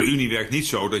De Unie werkt niet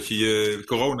zo dat je je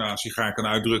corona-sigaar kan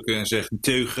uitdrukken en zegt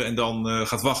teugen en dan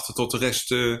gaat wachten tot de rest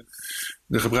de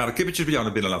gebraden kippetjes bij jou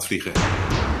naar binnen laat vliegen.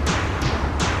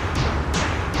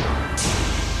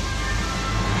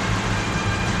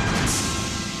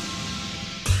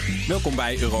 Welkom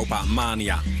bij Europa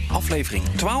Mania, aflevering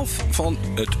 12 van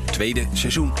het tweede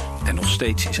seizoen. En nog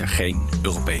steeds is er geen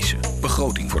Europese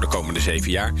begroting voor de komende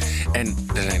 7 jaar. En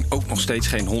er zijn ook nog steeds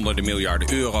geen honderden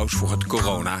miljarden euro's voor het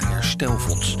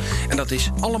corona-herstelfonds. En dat is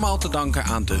allemaal te danken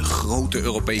aan de grote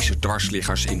Europese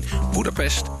dwarsliggers in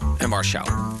Boedapest en Warschau.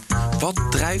 Wat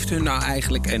drijft hun nou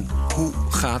eigenlijk en hoe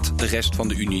gaat de rest van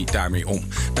de Unie daarmee om?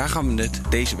 Daar gaan we het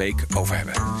deze week over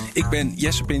hebben. Ik ben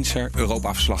Jesse Pinser,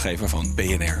 Europa-verslaggever van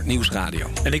BNR Nieuwsradio.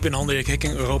 En ik ben Hendrik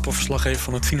Hekking, Europa-verslaggever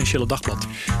van het Financiële Dagblad.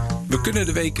 We kunnen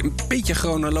de week een beetje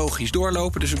chronologisch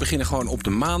doorlopen. Dus we beginnen gewoon op de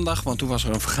maandag. Want toen was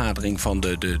er een vergadering van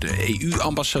de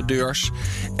EU-ambassadeurs.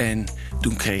 En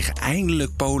toen kregen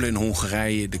eindelijk Polen en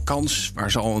Hongarije de kans,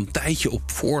 waar ze al een tijdje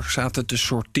op voor zaten te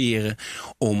sorteren,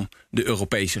 om de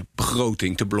Europese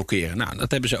begroting te blokkeren. Nou,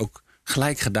 dat hebben ze ook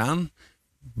gelijk gedaan.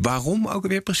 Waarom ook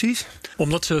weer precies?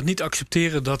 Omdat ze het niet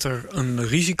accepteren dat er een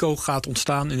risico gaat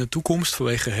ontstaan in de toekomst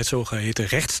vanwege het zogeheten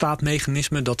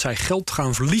rechtsstaatmechanisme, dat zij geld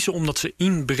gaan verliezen omdat ze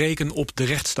inbreken op de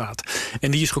rechtsstaat.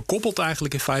 En die is gekoppeld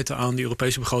eigenlijk in feite aan die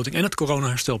Europese begroting en het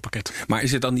coronaherstelpakket. Maar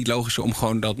is het dan niet logischer om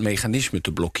gewoon dat mechanisme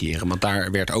te blokkeren? Want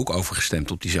daar werd ook over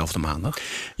gestemd op diezelfde maandag.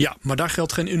 Ja, maar daar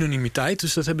geldt geen unanimiteit,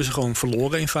 dus dat hebben ze gewoon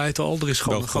verloren in feite al. Er is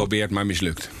gewoon wel geprobeerd, maar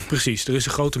mislukt. Precies, er is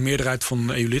een grote meerderheid van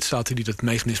EU-lidstaten die dat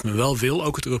mechanisme wel wil.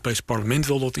 Ook het Europese parlement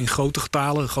wil dat in grote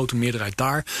getalen, een grote meerderheid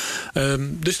daar.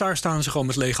 Dus daar staan ze gewoon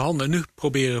met lege handen. En nu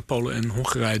proberen Polen en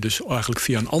Hongarije dus eigenlijk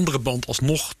via een andere band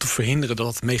alsnog te verhinderen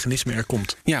dat het mechanisme er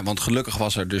komt. Ja, want gelukkig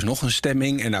was er dus nog een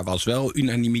stemming en daar was wel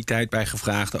unanimiteit bij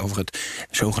gevraagd over het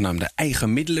zogenaamde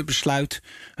eigen middelenbesluit.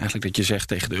 Eigenlijk dat je zegt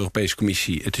tegen de Europese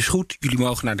Commissie: het is goed, jullie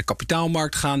mogen naar de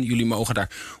kapitaalmarkt gaan, jullie mogen daar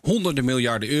honderden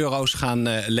miljarden euro's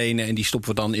gaan lenen en die stoppen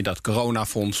we dan in dat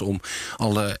coronafonds om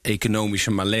alle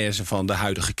economische malaise van de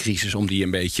huidige crisis, om die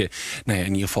een beetje,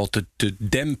 in ieder geval te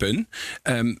dempen.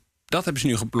 Dat hebben ze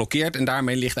nu geblokkeerd en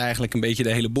daarmee ligt eigenlijk een beetje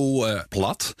de hele boel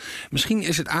plat. Misschien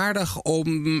is het aardig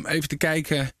om even te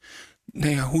kijken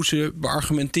hoe ze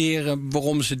beargumenteren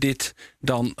waarom ze dit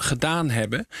dan gedaan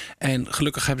hebben. En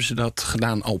gelukkig hebben ze dat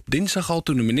gedaan op dinsdag al,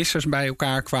 toen de ministers bij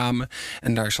elkaar kwamen.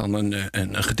 En daar is dan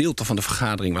een gedeelte van de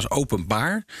vergadering was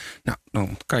openbaar. Nou,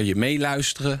 dan kan je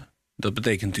meeluisteren. Dat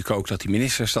betekent natuurlijk ook dat die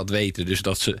ministers dat weten. Dus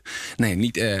dat ze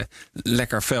niet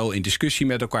lekker fel in discussie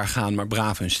met elkaar gaan, maar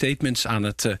braaf hun statements aan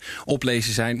het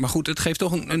oplezen zijn. Maar goed, het geeft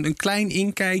toch een klein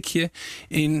inkijkje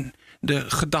in de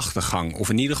gedachtegang. Of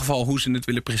in ieder geval hoe ze het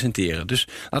willen presenteren. Dus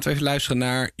laten we even luisteren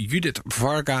naar Judith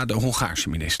Varga, de Hongaarse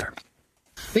minister.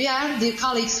 We are, dear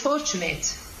colleagues, fortunate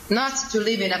not to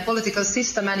live in a political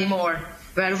system anymore,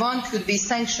 where one could be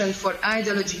sanctioned for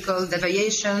ideological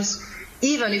deviations,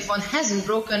 even if one hasn't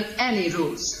broken any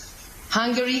rules.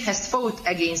 Hungary has fought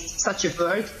against such a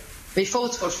world. We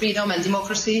fought for freedom and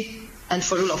democracy and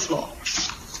for rule of law.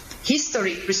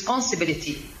 Historic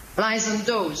responsibility lies on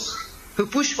those who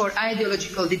push for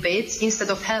ideological debates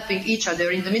instead of helping each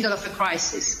other in the middle of a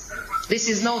crisis. This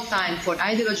is no time for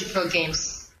ideological games.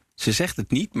 Ze zegt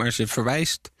het niet, maar ze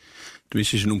verwijst,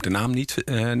 tenminste ze noemt de naam niet,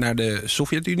 naar de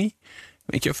Sovjet-Unie.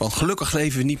 Weet je, van gelukkig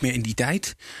leven we niet meer in die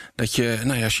tijd. Dat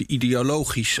je, als je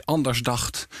ideologisch anders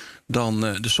dacht dan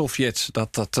de Sovjets,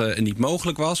 dat niet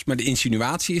mogelijk was. Maar de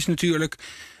insinuatie is natuurlijk,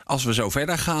 als we zo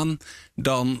verder gaan,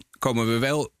 dan komen we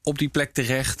wel op die plek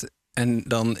terecht. En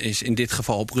dan is in dit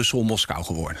geval Brussel Moskou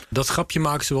geworden. Dat grapje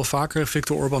maken ze wel vaker.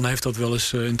 Viktor Orbán heeft dat wel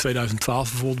eens in 2012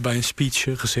 bijvoorbeeld bij een speech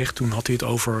gezegd. Toen had hij het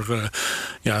over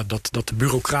dat de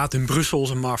bureaucraten in Brussel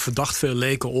ze maar verdacht veel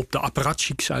leken op de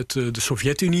apparatchiks uit de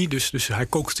Sovjet-Unie. Dus hij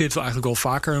koketteert wel eigenlijk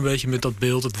wel vaker een beetje met dat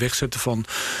beeld. Het wegzetten van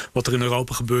wat er in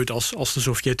Europa gebeurt als de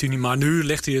Sovjet-Unie. Maar nu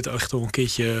legt hij het echt al een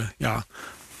keertje,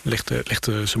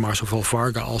 legde zowel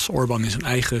Varga als Orbán in zijn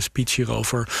eigen speech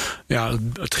hierover. Ja,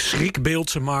 het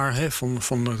schrikbeeld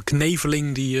van de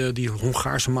kneveling die de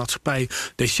Hongaarse maatschappij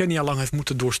decennia lang heeft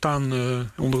moeten doorstaan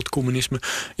onder het communisme.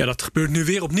 Ja, dat gebeurt nu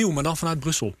weer opnieuw, maar dan vanuit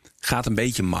Brussel. Gaat een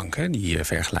beetje mank, hè, die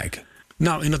vergelijking.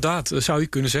 Nou, inderdaad, zou je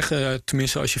kunnen zeggen.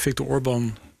 Tenminste, als je Viktor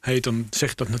Orbán heet, dan zeg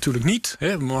je dat natuurlijk niet.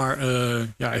 Hè, maar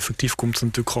effectief komt het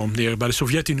natuurlijk gewoon neer. Bij de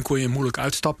Sovjet-Unie kon je moeilijk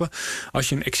uitstappen. Als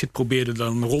je een exit probeerde,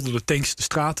 dan rolden de tanks de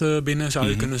straten binnen, zou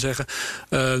je kunnen zeggen.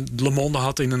 Le Monde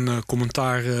had in een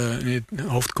commentaar, in het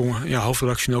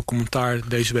hoofdredactioneel commentaar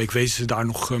deze week, wezen ze daar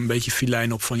nog een beetje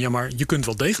filijn op van, ja, maar je kunt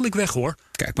wel degelijk weg, hoor.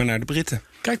 Kijk maar naar de Britten.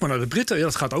 Kijk maar naar de Britten. Ja,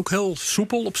 dat gaat ook heel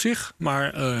soepel op zich.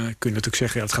 Maar kun je natuurlijk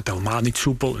zeggen, het gaat helemaal niet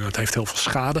soepel en het heeft heel veel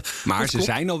schade. Maar ze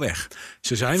zijn al weg.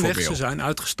 Ze zijn weg, ze zijn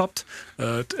uitgestapt. overgestapt.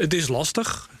 Het is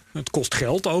lastig. Het kost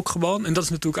geld ook gewoon. En dat is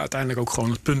natuurlijk uiteindelijk ook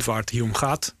gewoon het punt waar het hier om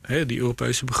gaat. Die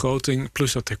Europese begroting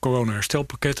plus dat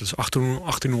corona-herstelpakket. Dat is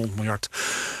 1800 miljard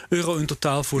euro in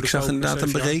totaal voor de Ik zag inderdaad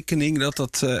een berekening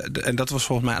en dat was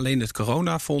volgens mij alleen het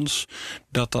coronafonds,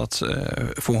 dat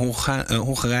voor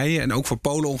Hongarije en ook voor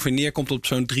Polen ongeveer neerkomt op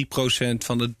zo'n 3%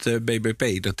 van het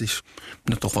BBP. Dat is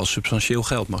toch wel substantieel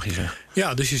geld, mag je zeggen.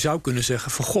 Ja, dus je zou kunnen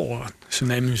zeggen van goh, ze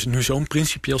nemen nu zo'n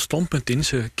principieel standpunt in.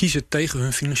 Ze kiezen tegen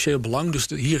hun financieel belang. Dus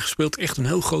hier speelt echt een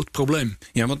heel groot probleem.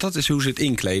 Ja, want dat is hoe ze het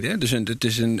inkleden. Hè? Dus het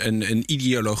is een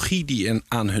ideologie die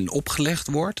aan hun opgelegd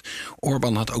wordt.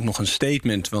 Orbán had ook nog een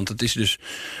statement, want het is dus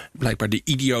blijkbaar de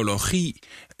ideologie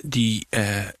die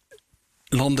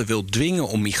landen wil dwingen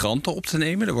om migranten op te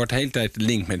nemen. Er wordt de hele tijd de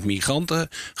link met migranten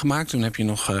gemaakt. Toen heb je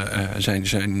nog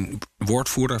zijn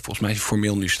woordvoerder, volgens mij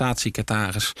formeel nu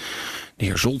staatssecretaris, de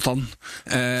heer Zoltan,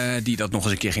 die dat nog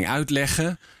eens een keer ging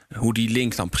uitleggen. Hoe die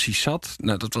link dan precies zat,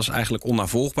 dat was eigenlijk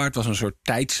onnavolgbaar. Het was een soort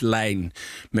tijdslijn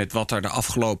met wat er de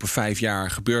afgelopen 5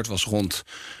 jaar gebeurd was rond,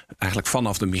 eigenlijk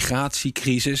vanaf de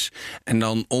migratiecrisis. En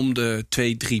dan om de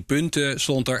 2-3 punten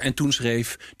stond er. En toen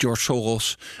schreef George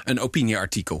Soros een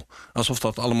opinieartikel. Alsof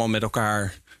dat allemaal met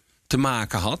elkaar te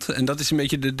maken had. En dat is een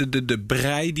beetje de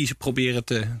brei die ze proberen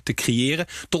te creëren.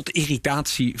 Tot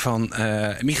irritatie van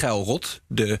Michael Rutte,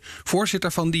 de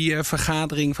voorzitter van die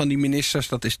vergadering van die ministers.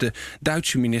 Dat is de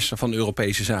Duitse minister van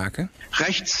Europese Zaken.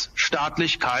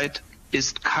 Rechtsstaatlichkeit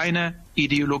is keine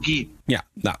Ideologie. Ja,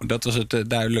 nou, dat was het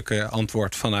duidelijke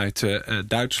antwoord vanuit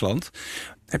Duitsland.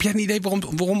 Heb jij een idee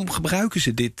waarom gebruiken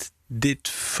ze dit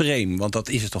frame? Want dat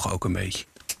is het toch ook een beetje.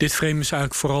 Dit frame is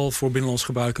eigenlijk vooral voor binnenlands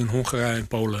gebruik in Hongarije en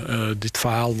Polen. Dit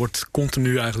verhaal wordt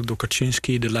continu eigenlijk door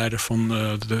Kaczynski, de leider van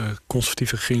de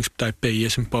conservatieve regeringspartij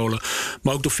PiS in Polen,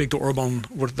 maar ook door Viktor Orbán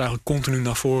wordt het eigenlijk continu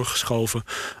naar voren geschoven.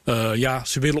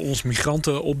 Ze willen ons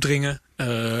migranten opdringen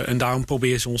en daarom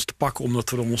proberen ze ons te pakken omdat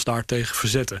we ons daartegen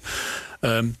verzetten.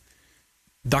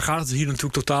 Daar gaat het hier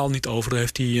natuurlijk totaal niet over. Daar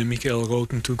heeft die Michael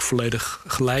Roth natuurlijk volledig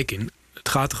gelijk in. Het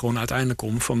gaat er gewoon uiteindelijk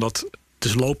om van dat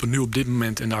ze lopen nu op dit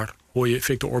moment en daar hoor je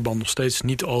Viktor Orbán nog steeds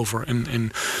niet over.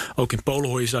 En ook in Polen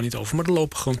hoor je ze daar niet over. Maar er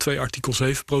lopen gewoon 2 artikel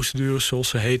 7 procedures, zoals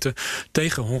ze heten,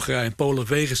 tegen Hongarije en Polen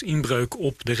wegens inbreuk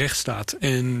op de rechtsstaat.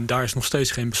 En daar is nog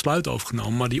steeds geen besluit over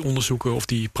genomen. Maar die onderzoeken of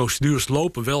die procedures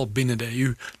lopen wel binnen de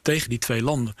EU tegen die 2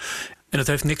 landen. En dat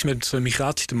heeft niks met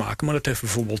migratie te maken. Maar dat heeft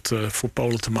bijvoorbeeld voor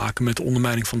Polen te maken met de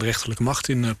ondermijning van de rechterlijke macht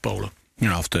in Polen.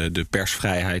 Ja, of de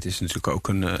persvrijheid is natuurlijk ook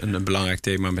een belangrijk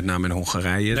thema, met name in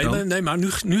Hongarije. Nee, maar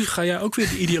nu ga jij ook weer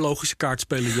de ideologische kaart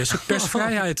spelen, Jesse.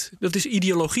 Persvrijheid, dat is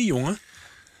ideologie, jongen.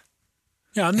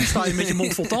 Ja, nu sta je met je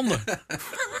mond vol tanden.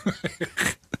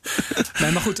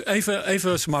 Nee, maar goed,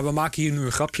 even maar we maken hier nu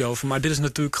een grapje over. Maar dit is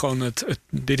natuurlijk gewoon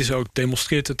dit is ook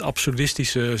demonstreert het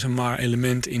absurdistische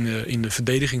element in de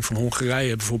verdediging van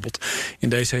Hongarije bijvoorbeeld. In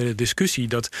deze hele discussie.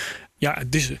 Dat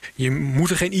je moet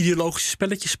er geen ideologische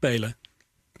spelletjes spelen.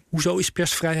 Hoezo is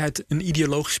persvrijheid een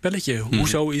ideologisch spelletje?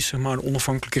 Hoezo is een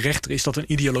onafhankelijke rechter is dat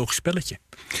een ideologisch spelletje?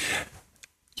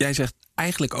 Jij zegt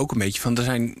eigenlijk ook een beetje van er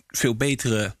zijn veel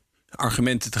betere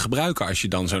argumenten te gebruiken als je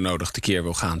dan zo nodig tekeer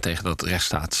wil gaan tegen dat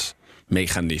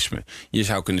rechtsstaatsmechanisme. Je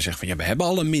zou kunnen zeggen van we hebben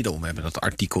al een middel. We hebben dat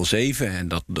artikel 7 en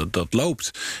dat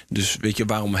loopt. Dus weet je,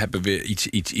 waarom hebben we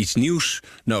iets nieuws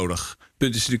nodig? Het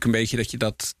punt is natuurlijk een beetje dat je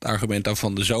dat argument dan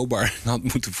van de Zobar had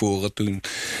moeten voeren toen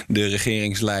de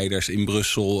regeringsleiders in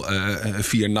Brussel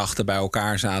 4 nachten bij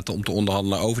elkaar zaten om te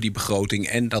onderhandelen over die begroting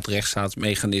en dat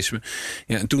rechtsstaatsmechanisme.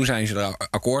 Ja, en toen zijn ze er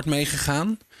akkoord mee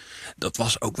gegaan. Dat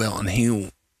was ook wel een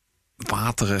heel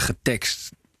waterige tekst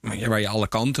waar je alle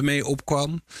kanten mee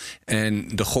opkwam.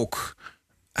 En de gok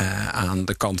aan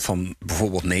de kant van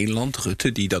bijvoorbeeld Nederland,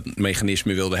 Rutte, die dat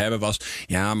mechanisme wilde hebben, was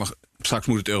maar straks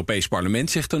moet het Europees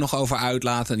Parlement zich er nog over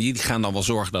uitlaten. Die gaan dan wel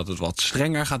zorgen dat het wat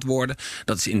strenger gaat worden.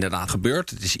 Dat is inderdaad gebeurd.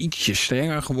 Het is ietsje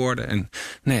strenger geworden. En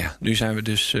nu zijn we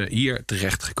dus hier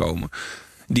terechtgekomen.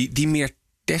 Die meer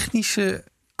technische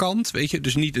kant, weet je,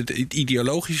 dus niet het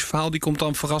ideologische verhaal, die komt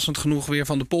dan verrassend genoeg weer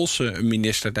van de Poolse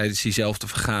minister tijdens diezelfde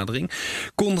vergadering.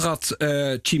 Konrad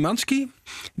Szymanski,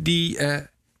 die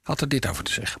had er dit over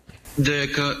te zeggen.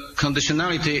 The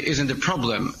conditionality isn't the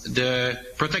problem. The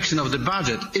protection of the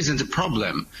budget isn't the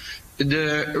problem.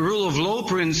 The rule of law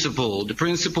principle, the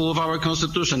principle of our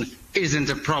constitution, isn't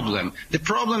a problem. The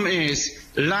problem is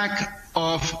lack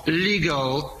of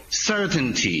legal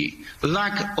certainty,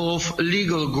 lack of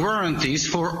legal guarantees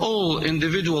for all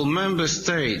individual member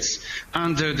states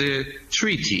under the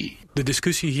treaty. De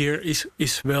discussie hier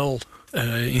is wel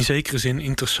in zekere zin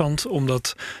interessant,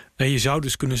 omdat Je zou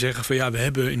dus kunnen zeggen van we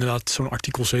hebben inderdaad zo'n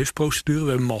artikel 7 procedure. We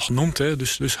hebben hem al genoemd. Hè?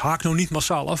 Dus haak nou niet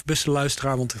massaal af, beste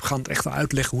luisteraar. Want we gaan het echt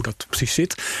uitleggen hoe dat precies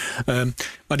zit.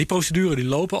 Maar die procedure die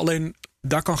lopen. Alleen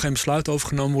daar kan geen besluit over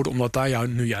genomen worden. Omdat daar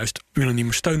nu juist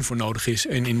unanieme steun voor nodig is.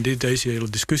 En in deze hele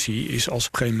discussie is als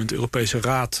op een gegeven moment de Europese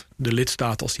Raad, de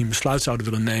lidstaten, als die een besluit zouden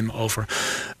willen nemen over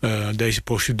deze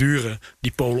procedure,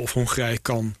 die Polen of Hongarije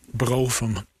kan beroven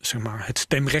van het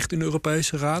stemrecht in de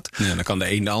Europese Raad. Ja, dan kan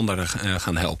de een de ander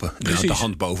gaan helpen. De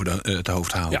hand boven het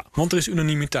hoofd houden. Ja, want er is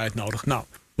unanimiteit nodig. Nou,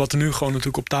 wat er nu gewoon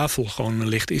natuurlijk op tafel gewoon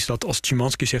ligt, is dat als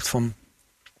Szymanski zegt van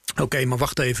oké, maar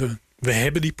wacht even, we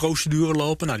hebben die procedure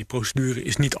lopen. Nou, die procedure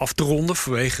is niet af te ronden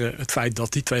vanwege het feit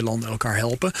dat die twee landen elkaar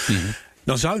helpen. Mm-hmm.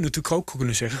 Dan zou je natuurlijk ook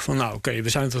kunnen zeggen van we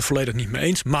zijn het er volledig niet mee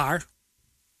eens, maar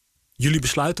jullie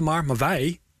besluiten maar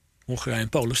wij, Hongarije en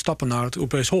Polen, stappen naar het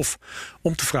Europees Hof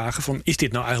om te vragen van is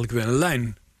dit nou eigenlijk weer een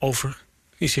lijn over?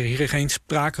 Is er hier geen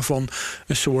sprake van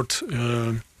een soort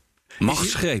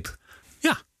machtsgreep?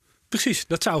 Ja, precies.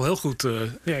 Dat zou heel goed.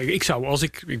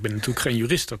 Ik ben natuurlijk geen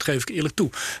jurist, dat geef ik eerlijk toe.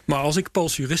 Maar als ik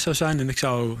Poolse jurist zou zijn en ik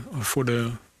zou voor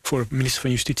de minister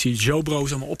van Justitie Ziobro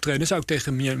zou maar optreden, dan zou ik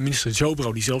tegen minister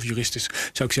Ziobro, die zelf jurist is,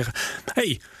 zou ik zeggen: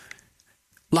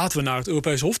 laten we naar het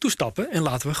Europese Hof toestappen en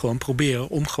laten we gewoon proberen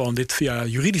om gewoon dit via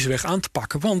juridische weg aan te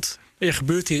pakken. Want er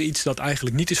gebeurt hier iets dat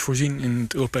eigenlijk niet is voorzien in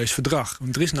het Europees Verdrag.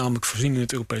 Want er is namelijk voorzien in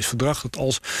het Europees Verdrag dat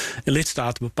als een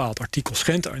lidstaat een bepaald artikel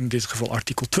schendt, in dit geval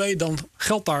artikel 2, dan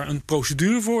geldt daar een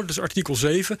procedure voor, dus artikel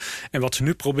 7. En wat ze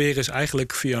nu proberen is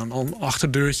eigenlijk via een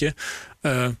achterdeurtje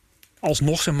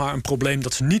alsnog een probleem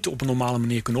dat ze niet op een normale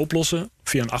manier kunnen oplossen.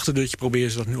 Via een achterdeurtje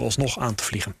proberen ze dat nu alsnog aan te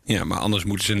vliegen. Ja, maar anders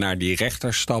moeten ze naar die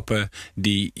rechters stappen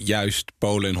die juist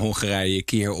Polen en Hongarije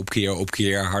keer op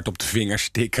keer hard op de vingers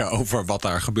tikken over wat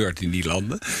daar gebeurt in die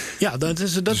landen. Ja,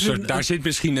 daar zit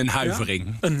misschien een huivering.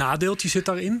 Ja, een nadeeltje zit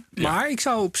daarin. Ja. Maar ik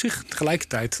zou op zich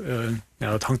tegelijkertijd,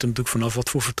 dat hangt er natuurlijk vanaf wat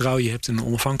voor vertrouwen je hebt in de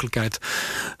onafhankelijkheid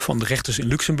van de rechters in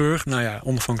Luxemburg.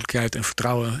 Onafhankelijkheid en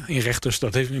vertrouwen in rechters,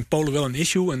 dat heeft in Polen wel een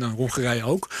issue en in Hongarije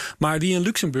ook. Maar die in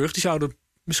Luxemburg, die zouden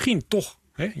misschien toch,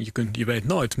 je weet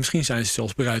nooit, misschien zijn ze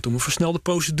zelfs bereid om een versnelde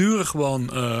procedure gewoon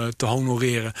te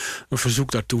honoreren, een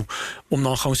verzoek daartoe, om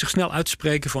dan gewoon zich snel uit te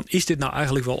spreken van is dit nou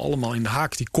eigenlijk wel allemaal in de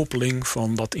haak, die koppeling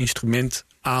van dat instrument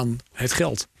aan het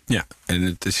geld. Ja, en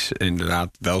het is inderdaad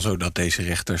wel zo dat deze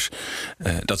rechters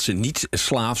dat ze niet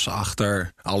slaafs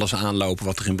achter alles aanlopen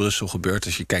wat er in Brussel gebeurt.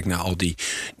 Als je kijkt naar al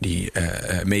die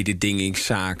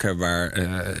mededingingszaken waar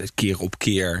keer op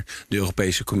keer de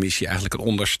Europese Commissie eigenlijk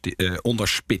een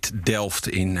onderspit delft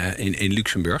in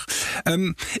Luxemburg.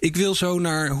 Ik wil zo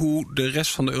naar hoe de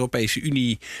rest van de Europese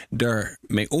Unie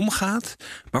ermee omgaat.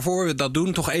 Maar voor we dat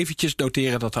doen, toch eventjes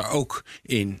noteren dat er ook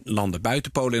in landen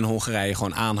buiten Polen en Hongarije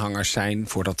gewoon aanhangers zijn,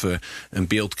 voordat we een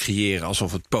beeld creëren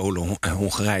alsof het Polen en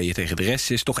Hongarije tegen de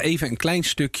rest is. Toch even een klein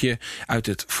stukje uit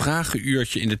het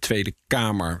vragenuurtje in de Tweede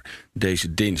Kamer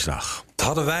deze dinsdag.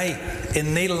 Hadden wij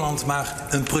in Nederland maar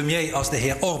een premier als de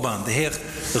heer Orbán. De heer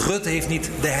Rutte heeft niet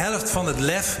de helft van het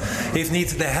lef, heeft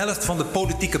niet de helft van de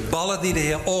politieke ballen die de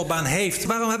heer Orbán heeft.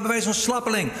 Waarom hebben wij zo'n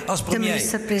slappeling als premier? De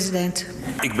minister-president.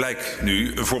 Ik blijk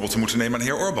nu een voorbeeld te moeten nemen aan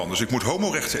de heer Orbán. Dus ik moet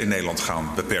homorechten in Nederland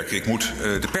gaan beperken. Ik moet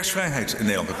de persvrijheid in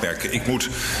Nederland beperken. Ik moet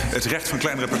het recht van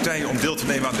kleinere partijen om deel te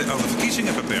nemen aan de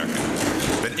verkiezingen beperken.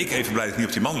 Ben ik even blij dat ik niet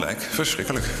op die man lijk?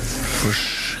 Verschrikkelijk.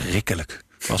 Verschrikkelijk.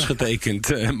 Was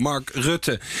getekend. Mark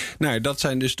Rutte. Nou, dat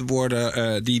zijn dus de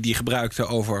woorden die gebruikte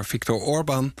over Viktor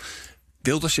Orbán.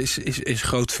 Wilders is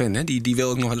groot fan, hè? Die wil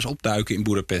ook nog wel eens opduiken in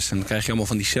Boedapest. En dan krijg je allemaal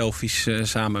van die selfies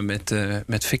samen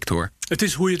met Viktor. Het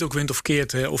is hoe je het ook wint of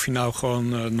keert. Hè? Of je nou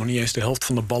gewoon nog niet eens de helft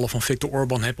van de ballen van Viktor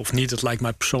Orbán hebt of niet. Het lijkt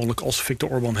mij persoonlijk, als Viktor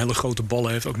Orbán hele grote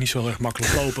ballen heeft, ook niet zo heel erg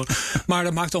makkelijk lopen. Maar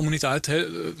dat maakt allemaal niet uit. Hè?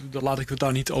 Dan laat ik het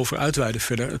daar niet over uitweiden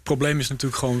verder. Het probleem is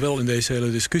natuurlijk gewoon wel in deze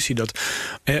hele discussie dat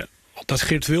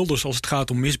Geert Wilders, als het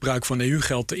gaat om misbruik van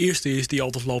EU-geld, de eerste is die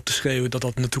altijd loopt te schreeuwen dat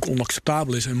dat natuurlijk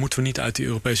onacceptabel is en moeten we niet uit de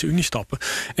Europese Unie stappen.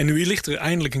 En nu ligt er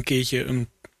eindelijk een keertje een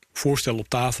voorstel op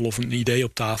tafel of een idee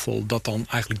op tafel dat dan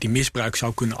eigenlijk die misbruik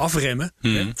zou kunnen afremmen.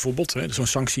 Hè? Bijvoorbeeld zo'n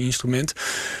sanctieinstrument.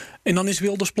 En dan is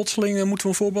Wilders plotseling, moeten we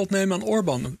een voorbeeld nemen aan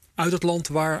Orbán. Uit het land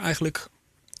waar eigenlijk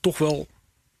toch wel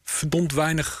verdomd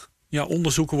weinig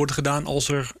onderzoeken worden gedaan als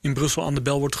er in Brussel aan de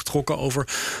bel wordt getrokken over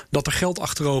dat er geld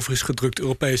achterover is gedrukt,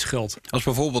 Europees geld. Als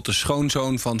bijvoorbeeld de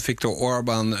schoonzoon van Viktor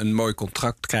Orbán een mooi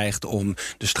contract krijgt om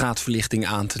de straatverlichting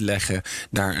aan te leggen,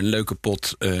 daar een leuke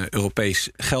pot Europees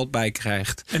geld bij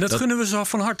krijgt. En dat gunnen we ze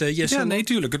van harte, hè? Ja, nee,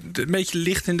 tuurlijk. Een beetje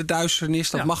licht in de duisternis,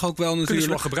 dat mag ook wel natuurlijk. Kunnen ze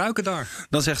wel gebruiken daar.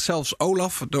 Dan zegt zelfs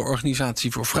Olaf, de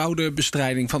organisatie voor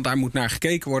fraudebestrijding, van daar moet naar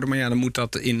gekeken worden. Maar dan moet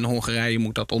dat in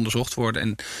Hongarije onderzocht worden.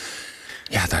 En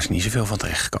ja, daar is niet zoveel van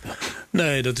terechtgekomen.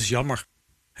 Nee, dat is jammer.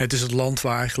 Het is het land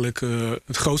waar eigenlijk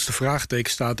het grootste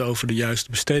vraagteken staat over de juiste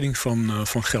besteding van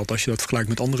geld, als je dat vergelijkt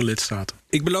met andere lidstaten.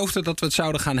 Ik beloofde dat we het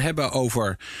zouden gaan hebben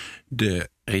over de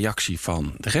reactie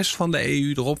van de rest van de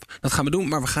EU erop. Dat gaan we doen,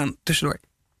 maar we gaan tussendoor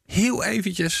heel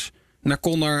eventjes naar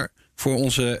Connor voor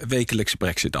onze wekelijkse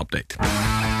Brexit-update.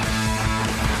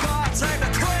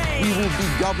 We will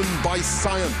be governed by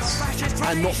science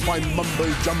and not by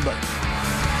mumbo-jumbo.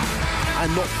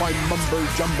 And not by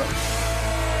mumbo-jumbo.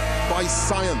 By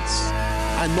science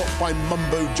and not by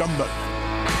mumbo-jumbo.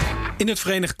 In het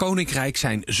Verenigd Koninkrijk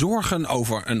zijn zorgen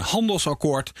over een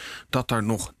handelsakkoord dat er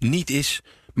nog niet is,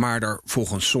 maar er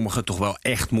volgens sommigen toch wel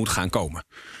echt moet gaan komen.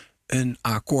 Een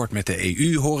akkoord met de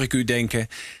EU hoor ik u denken,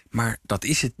 maar dat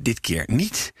is het dit keer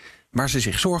niet. Waar ze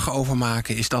zich zorgen over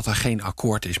maken is dat er geen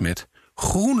akkoord is met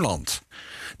Groenland.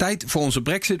 Tijd voor onze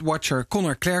Brexit-watcher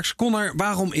Connor Klerks. Connor,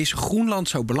 waarom is Groenland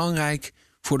zo belangrijk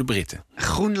voor de Britten?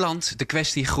 Groenland, de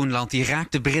kwestie Groenland, die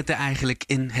raakt de Britten eigenlijk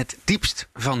in het diepst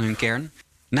van hun kern.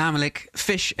 Namelijk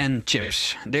fish and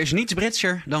chips. Er is niets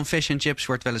Britser dan fish and chips,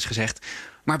 wordt wel eens gezegd.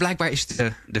 Maar blijkbaar is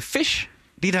de fish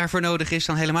die daarvoor nodig is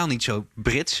dan helemaal niet zo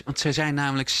Brits. Want zij zijn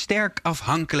namelijk sterk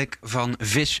afhankelijk van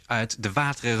vis uit de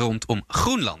wateren rondom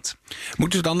Groenland.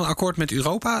 Moeten ze dan een akkoord met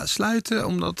Europa sluiten,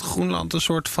 omdat Groenland een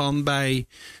soort van bij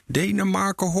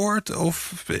Denemarken hoort?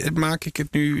 Of maak ik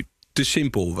het nu te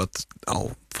simpel, wat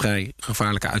al vrij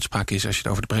gevaarlijke uitspraak is als je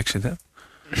het over de Brexit hebt?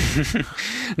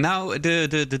 Nou,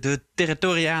 de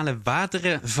territoriale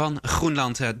wateren van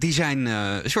Groenland, die zijn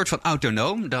een soort van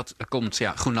autonoom. Dat komt,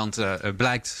 Groenland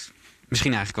blijkt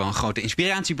misschien eigenlijk wel een grote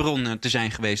inspiratiebron te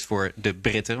zijn geweest voor de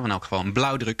Britten. In elk geval een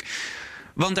blauwdruk.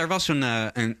 Want er was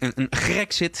een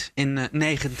Grexit in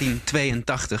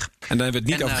 1982. En dan hebben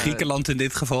we het niet over Griekenland in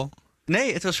dit geval?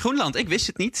 Nee, het was Groenland. Ik wist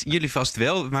het niet. Jullie vast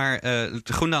wel. Maar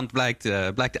Groenland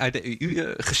blijkt uit de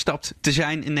EU gestapt te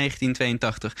zijn in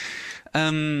 1982.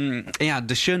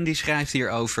 De Sun die schrijft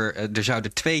hierover. Er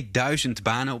zouden 2000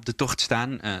 banen op de tocht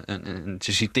staan.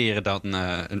 Ze citeren dan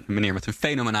een meneer met een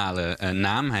fenomenale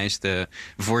naam. Hij is de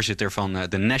voorzitter van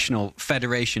de National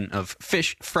Federation of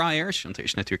Fish Fryers. Want er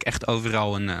is natuurlijk echt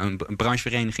overal een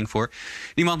branchevereniging voor.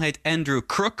 Die man heet Andrew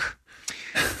Crook.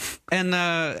 En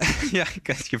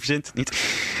je verzint het niet.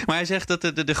 Maar hij zegt dat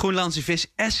de Groenlandse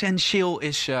vis essentieel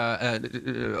is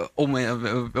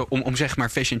om zeg maar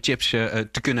fish and chips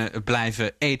te kunnen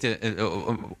blijven eten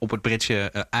op het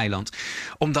Britse eiland.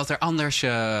 Omdat er anders,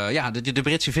 de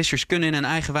Britse vissers kunnen in hun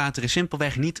eigen wateren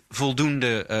simpelweg niet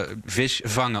voldoende vis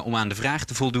vangen om aan de vraag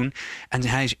te voldoen. En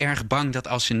hij is erg bang dat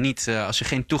als ze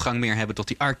geen toegang meer hebben tot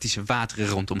die Arctische wateren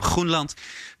rondom Groenland,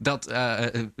 dat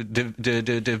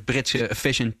de Britse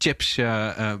fish and chips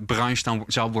branche dan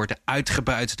zal worden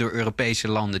uitgebuit door Europese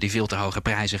landen die veel te hoge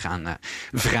prijzen gaan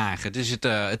vragen. Dus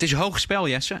het is hoog spel,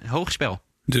 Jesse. Hoog spel.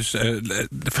 Dus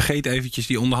vergeet eventjes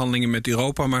die onderhandelingen met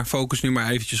Europa, maar focus nu maar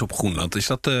eventjes op Groenland. Is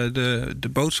dat de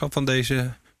boodschap van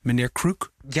deze meneer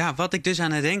Crook? Ja, wat ik dus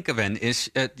aan het denken ben is,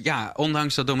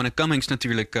 ondanks dat Dominic Cummings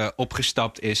natuurlijk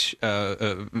opgestapt is,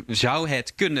 zou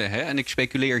het kunnen, en ik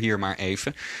speculeer hier maar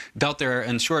even, dat er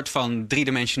een soort van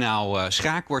driedimensionaal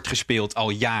schaak wordt gespeeld al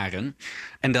jaren.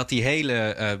 En dat die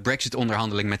hele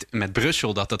Brexit-onderhandeling met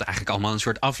Brussel, dat eigenlijk allemaal een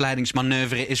soort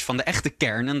afleidingsmanoeuvre is van de echte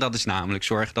kern. En dat is namelijk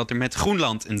zorgen dat er met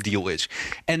Groenland een deal is.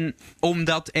 En om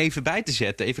dat even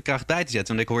kracht bij te zetten,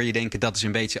 want ik hoor je denken dat is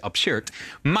een beetje absurd.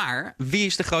 Maar wie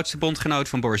is de grootste bondgenoot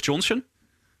van Boris Johnson?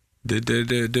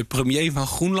 De premier van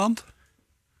Groenland?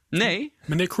 Nee.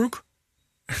 Meneer Crook?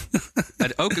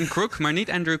 Ook een Crook, maar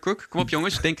niet Andrew Crook. Kom op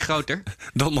jongens, denk groter.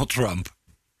 Donald Trump.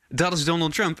 Dat is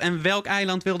Donald Trump. En welk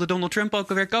eiland wilde Donald Trump ook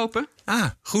alweer kopen?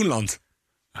 Groenland.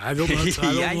 Hij wilde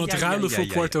het ruilen voor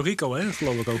Puerto Rico, hè? Dat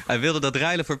geloof ik ook. Hij wilde dat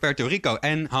ruilen voor Puerto Rico.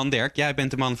 En Han Dirk, jij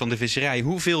bent de man van de visserij.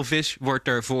 Hoeveel vis wordt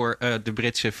er voor de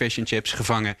Britse fish and chips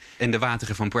gevangen in de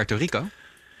wateren van Puerto Rico?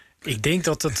 Ik denk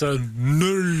dat het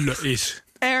 0 is.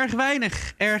 Erg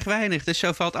weinig. Dus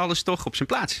zo valt alles toch op zijn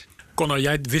plaats. Connor,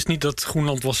 jij wist niet dat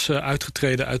Groenland was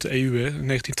uitgetreden uit de EU in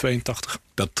 1982.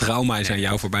 Dat trauma is aan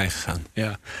jou voorbij gegaan.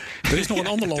 Ja. Er is nog een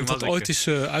ander land dat ooit is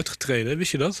uitgetreden.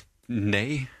 Wist je dat?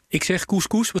 Nee. Ik zeg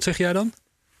couscous. Wat zeg jij dan?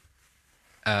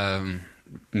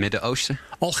 Midden-Oosten.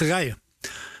 Algerije.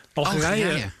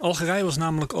 Algerije was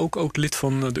namelijk ook lid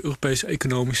van de Europese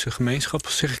Economische Gemeenschap,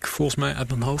 zeg ik volgens mij uit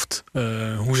mijn hoofd.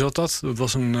 Hoe zat dat? Dat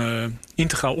was een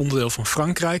integraal onderdeel van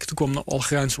Frankrijk. Toen kwam de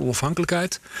Algerijnse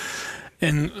onafhankelijkheid.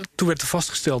 En toen werd er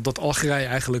vastgesteld dat Algerije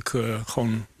eigenlijk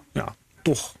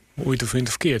toch, hoe je het vindt of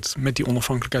verkeerd, met die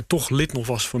onafhankelijkheid toch lid nog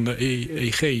was van de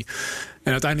EG.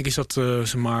 En uiteindelijk is dat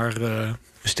een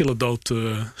stille dood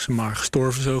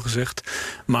gestorven, zo gezegd.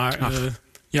 Maar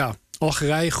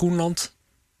Algerije, Groenland,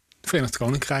 Verenigd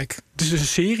Koninkrijk. Het is dus een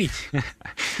serie.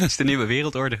 Dat is de nieuwe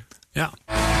wereldorde. Ja.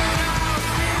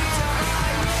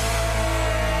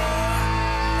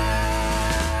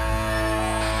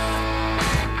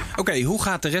 Oké, hoe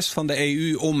gaat de rest van de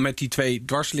EU om met die 2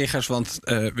 dwarsliggers? Want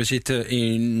we zitten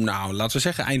in, laten we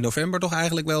zeggen, eind november toch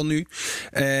eigenlijk wel nu.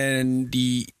 En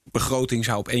die begroting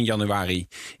zou op 1 januari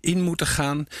in moeten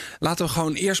gaan. Laten we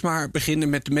gewoon eerst maar beginnen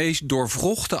met de meest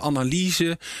doorwrochte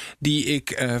analyse die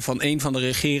ik van een van de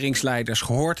regeringsleiders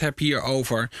gehoord heb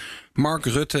hierover. Mark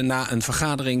Rutte na een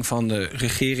vergadering van de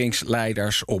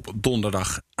regeringsleiders op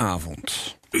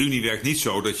donderdagavond. De Unie werkt niet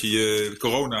zo dat je je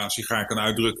corona-sigaar kan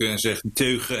uitdrukken en zegt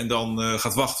teugen en dan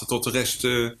gaat wachten tot de rest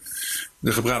de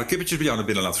gebraden kippetjes bij jou naar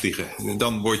binnen laat vliegen.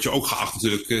 Dan word je ook geacht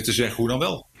natuurlijk te zeggen hoe dan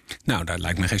wel. Nou, daar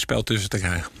lijkt me geen spel tussen te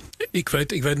krijgen. Ik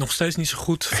weet nog steeds niet zo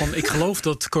goed van. Ik geloof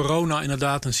dat corona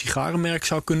inderdaad een sigarenmerk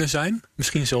zou kunnen zijn.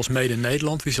 Misschien zelfs mede in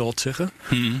Nederland, wie zal het zeggen.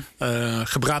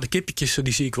 Gebraden kippetjes,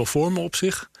 die zie ik wel voor me op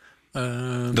zich.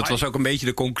 Dat was ook een beetje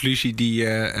de conclusie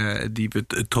die we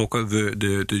trokken.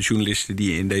 De journalisten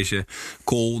die in deze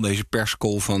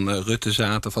perscall van Rutte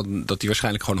zaten, dat hij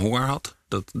waarschijnlijk gewoon honger had.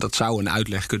 Dat zou een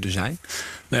uitleg kunnen zijn.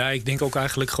 Nou ja, ik denk ook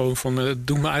eigenlijk gewoon van. Het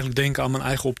doet me eigenlijk denken aan mijn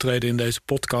eigen optreden in deze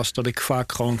podcast. Dat ik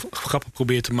vaak gewoon grappen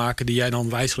probeer te maken die jij dan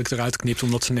wijselijk eruit knipt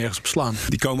omdat ze nergens op slaan.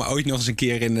 Die komen ooit nog eens een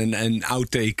keer in een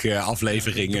outtake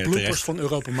aflevering terecht. Bloopers van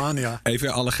Europamania.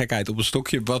 Even alle gekheid op een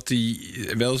stokje. Wat hij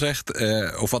wel zegt,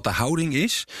 of wat de houding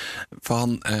is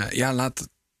van laat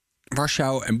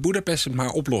Warschau en Boedapest het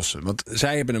maar oplossen. Want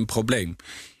zij hebben een probleem.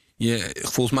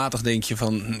 Gevoelsmatig denk je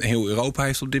van heel Europa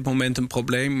heeft op dit moment een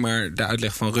probleem. Maar de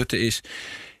uitleg van Rutte is,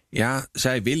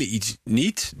 zij willen iets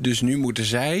niet. Dus nu moeten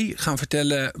zij gaan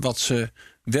vertellen wat ze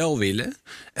wel willen.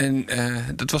 En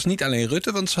dat was niet alleen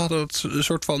Rutte, want ze hadden het een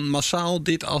soort van massaal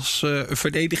dit als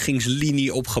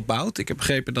verdedigingslinie opgebouwd. Ik heb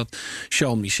begrepen dat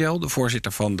Charles Michel, de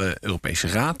voorzitter van de Europese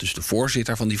Raad, dus de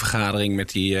voorzitter van die vergadering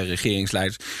met die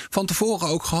regeringsleiders, van tevoren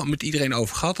ook met iedereen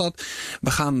over gehad had.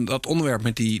 We gaan dat onderwerp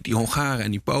met die Hongaren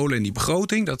en die Polen en die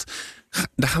begroting,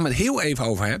 daar gaan we het heel even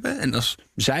over hebben. En als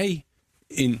zij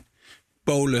in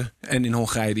Polen en in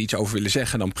Hongarije er iets over willen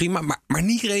zeggen, dan prima. Maar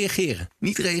niet reageren.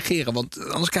 Niet reageren, want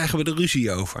anders krijgen we er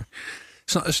ruzie over.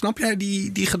 Snap jij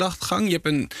die gedachtegang? Je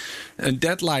hebt een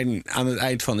deadline aan het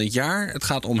eind van het jaar. Het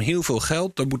gaat om heel veel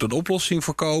geld. Er moet een oplossing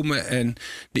voor komen. En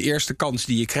de eerste kans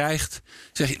die je krijgt,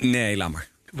 zeg je, nee, laat maar.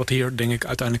 Wat hier denk ik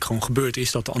uiteindelijk gewoon gebeurt,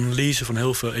 is dat de analyse van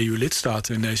heel veel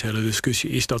EU-lidstaten in deze hele discussie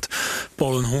is dat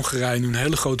Polen en Hongarije nu een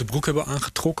hele grote broek hebben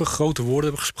aangetrokken, grote woorden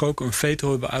hebben gesproken, een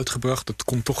veto hebben uitgebracht. Dat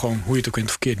komt toch gewoon, hoe je het ook in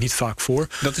het verkeerd, niet vaak voor.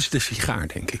 Dat is de sigaar,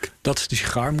 denk ik. Dat is de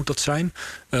sigaar, moet dat zijn.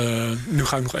 Nu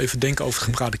ga ik nog even denken over het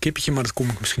gebraden kippetje, maar dat kom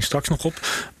ik misschien straks nog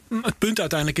op. Het punt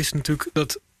uiteindelijk is natuurlijk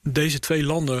dat deze 2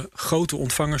 landen grote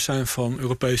ontvangers zijn van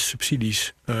Europese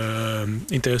subsidies.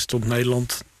 In tegenstelling tot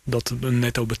Nederland, dat een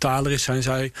netto betaler is, zijn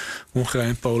zij, Hongarije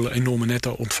en Polen, enorme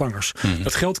netto ontvangers.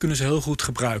 Dat geld kunnen ze heel goed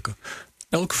gebruiken.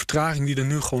 Elke vertraging die er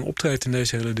nu gewoon optreedt in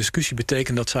deze hele discussie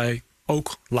betekent dat zij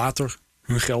ook later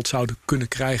hun geld zouden kunnen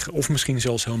krijgen, of misschien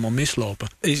zelfs helemaal mislopen.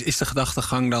 Is de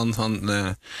gedachtegang dan van,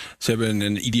 ze hebben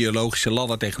een ideologische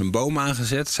ladder tegen een boom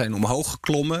aangezet, zijn omhoog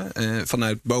geklommen,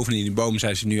 vanuit bovenin die boom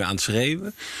zijn ze nu aan het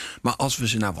schreeuwen. Maar als we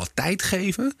ze nou wat tijd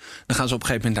geven, dan gaan ze op een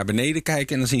gegeven moment naar beneden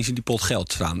kijken en dan zien ze die pot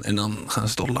geld staan. En dan gaan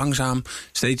ze toch langzaam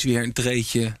steeds weer een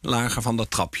treedje lager van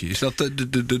dat trapje. Is dat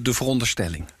de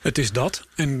veronderstelling? Het is dat.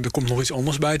 En er komt nog iets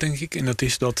anders bij, denk ik. En dat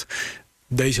is dat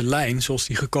deze lijn, zoals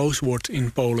die gekozen wordt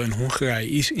in Polen en Hongarije,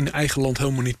 is in eigen land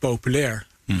helemaal niet populair.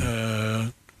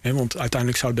 Want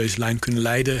uiteindelijk zou deze lijn kunnen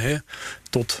leiden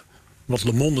tot wat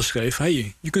Le Monde schreef.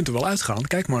 Je kunt er wel uitgaan.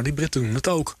 Kijk maar, die Britten doen het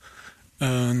ook.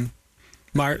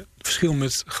 Maar het verschil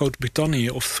met Groot-Brittannië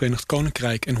of het Verenigd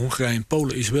Koninkrijk en Hongarije en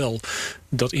Polen is wel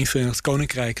dat in het Verenigd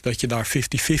Koninkrijk dat je daar 50-50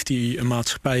 een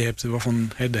maatschappij hebt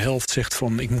waarvan de helft zegt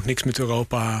van ik moet niks met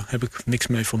Europa, heb ik niks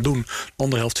mee van doen. De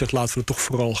andere helft zegt laten we er toch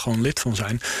vooral gewoon lid van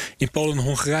zijn. In Polen en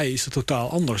Hongarije is het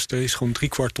totaal anders. Er is gewoon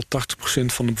 3/4 tot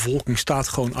 80% van de bevolking staat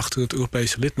gewoon achter het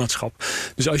Europese lidmaatschap.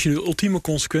 Dus als je de ultieme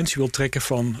consequentie wilt trekken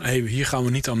van hier gaan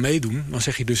we niet aan meedoen, dan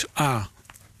zeg je dus A,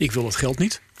 ik wil dat geld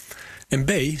niet. En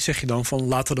B, zeg je dan van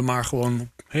laten we er maar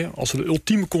gewoon, als we de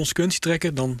ultieme consequentie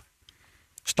trekken, dan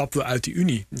stappen we uit die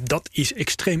Unie. Dat is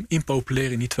extreem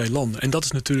impopulair in die 2 landen. En dat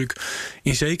is natuurlijk,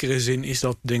 in zekere zin is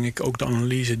dat denk ik ook de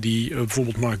analyse die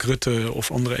bijvoorbeeld Mark Rutte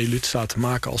of andere EU-lidstaten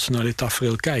maken als ze naar dit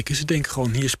tafereel kijken. Ze denken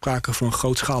gewoon hier sprake van een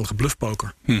grootschalige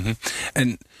bluffpoker.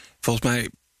 En volgens mij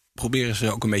proberen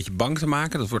ze ook een beetje bang te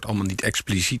maken. Dat wordt allemaal niet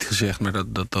expliciet gezegd, maar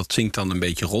dat zinkt dan een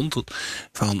beetje rond.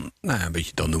 Van, een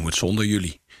beetje, dan doen we het zonder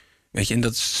jullie. Weet je, en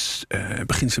dat is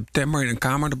begin september in een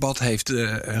Kamerdebat heeft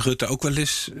Rutte ook wel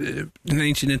eens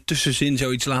ineens in een tussenzin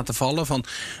zoiets laten vallen van,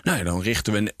 nou ja, dan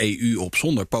richten we een EU op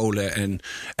zonder Polen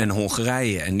en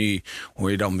Hongarije. En nu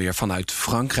hoor je dan weer vanuit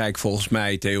Frankrijk volgens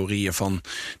mij theorieën van,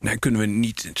 nou, kunnen we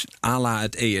niet à la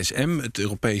het ESM,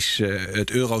 het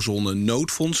eurozone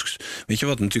noodfonds, weet je,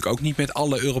 wat natuurlijk ook niet met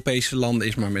alle Europese landen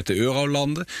is, maar met de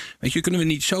eurolanden. Weet je, kunnen we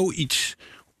niet zoiets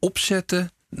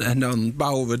opzetten? En dan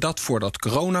bouwen we dat voor dat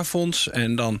coronafonds.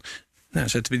 En dan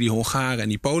zetten we die Hongaren en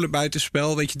die Polen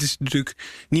buitenspel. Weet je, het is natuurlijk,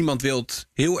 niemand wil het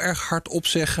heel erg hard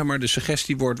opzeggen, maar de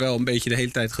suggestie wordt wel een beetje de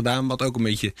hele tijd gedaan, wat ook een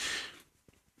beetje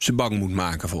ze bang moet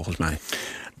maken, volgens mij.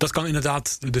 Dat kan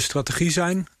inderdaad de strategie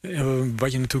zijn.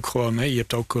 Wat je natuurlijk gewoon, je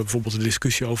hebt ook bijvoorbeeld de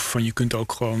discussie over van, je kunt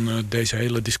ook gewoon deze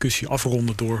hele discussie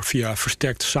afronden door via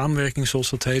versterkte samenwerking, zoals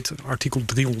dat heet. Artikel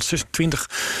 326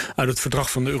 uit het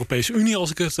verdrag van de Europese Unie,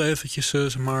 als ik het eventjes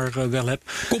wel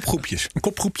heb.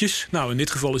 Kopgroepjes. Nou, in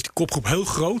dit geval is die kopgroep heel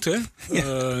groot, hè?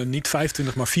 Ja. Niet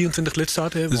 25, maar 24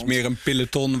 lidstaten. Hè? Dat is meer een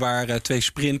peloton waar 2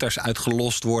 sprinters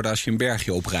uitgelost worden als je een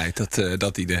bergje oprijdt.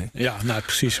 Dat idee. Ja, nou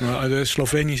precies. Maar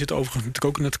Slovenië zit overigens natuurlijk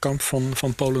ook in het kamp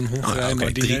van Polen en Hongarije.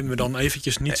 Maar die nemen we dan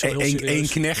eventjes niet zo heel serieus. Eén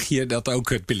knechtje dat ook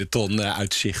het peloton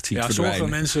uit zicht ziet verdwijnen.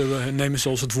 Sommige mensen nemen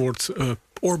zelfs het woord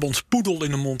Orbáns poedel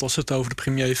in de mond als ze het over de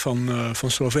premier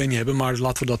van Slovenië hebben. Maar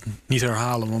laten we dat niet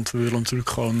herhalen, want we willen natuurlijk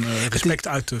gewoon respect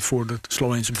uiten voor de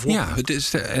Sloveense bevolking. Ja, het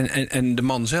is en de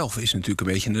man zelf is natuurlijk een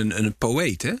beetje een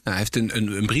poëet. Hè? Hij heeft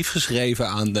een brief geschreven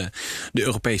aan de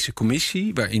Europese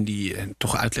Commissie, waarin hij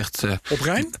toch uitlegt. Op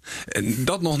Rijn?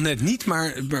 Dat nog net niet,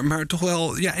 maar toch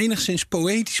wel enigszins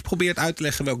poëtisch probeert uit te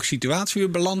leggen welke situatie we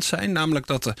beland zijn. Namelijk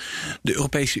dat de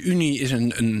Europese Unie is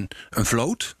een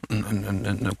vloot,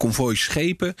 een konvooi schepen.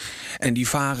 En die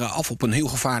varen af op een heel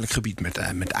gevaarlijk gebied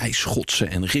met ijsschotsen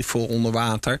en riffen onder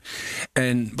water.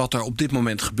 En wat er op dit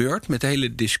moment gebeurt met de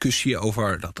hele discussie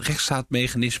over dat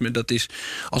rechtsstaatmechanisme, dat is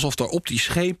alsof er op die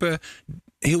schepen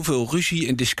heel veel ruzie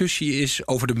en discussie is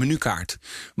over de menukaart.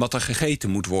 Wat er gegeten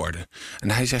moet worden. En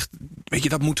hij zegt, weet je,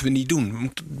 dat moeten we niet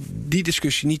doen. Die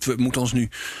discussie niet. We moeten ons nu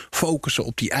focussen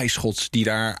op die ijsschots die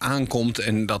daar aankomt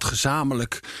en dat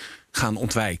gezamenlijk gaan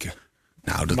ontwijken.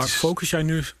 Nou, maar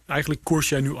koers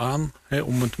jij nu aan,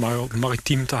 om het maar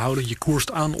maritiem te houden, je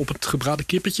koerst aan op het gebraden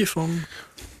kippetje van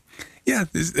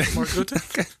Mark Rutte?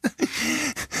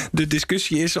 De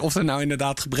discussie is of er nou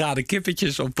inderdaad gebraden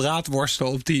kippetjes of braadworsten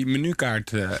op die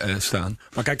menukaart staan.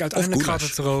 Maar kijk, uiteindelijk gaat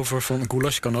het erover van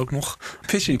goulash kan ook nog.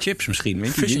 Vis en chips misschien.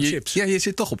 Weet je? Chips. Ja, je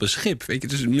zit toch op een schip. Weet je?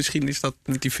 Dus misschien is dat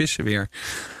met die vissen weer.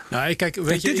 Nou,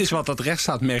 kijk, dit is wat dat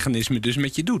rechtsstaatmechanisme dus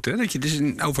met je doet. Hè? Dat je dus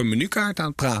over een menukaart aan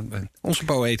het praten bent. Onze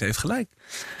poëet heeft gelijk.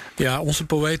 Ja, onze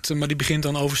poëet, maar die begint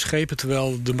dan over schepen,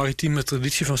 terwijl de maritieme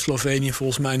traditie van Slovenië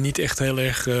volgens mij niet echt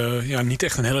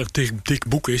een heel erg dik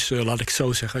boek is, laat ik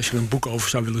zo zeggen, als je er een boek over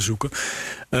zou willen zoeken.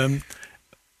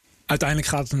 Uiteindelijk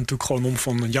gaat het natuurlijk gewoon om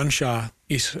van Janša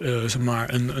is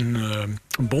een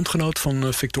bondgenoot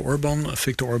van Viktor Orbán.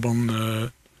 Viktor Orbán,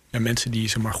 mensen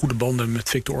die goede banden met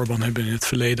Viktor Orbán hebben in het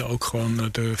verleden ook gewoon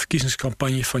de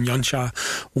verkiezingscampagne van Janša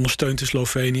ondersteund in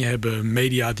Slovenië, hebben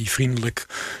media die vriendelijk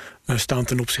staan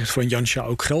ten opzichte van Janša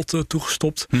ook geld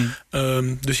toegestopt.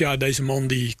 Dus ja, deze man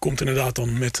die komt inderdaad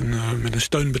dan met een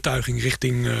steunbetuiging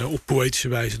richting, op poëtische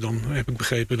wijze, dan heb ik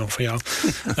begrepen, dan van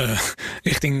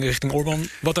richting Orbán.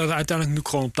 Wat er uiteindelijk nu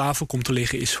gewoon op tafel komt te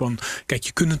liggen is van, kijk,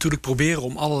 je kunt natuurlijk proberen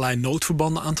om allerlei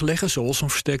noodverbanden aan te leggen, zoals een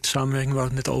versterkte samenwerking waar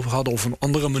we het net over hadden, of een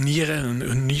andere manieren,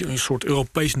 een soort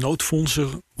Europees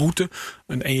noodfondsenroute,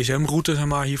 een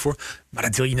ESM-route hiervoor. Maar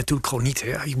dat wil je natuurlijk gewoon niet.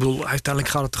 Hè? Ik bedoel,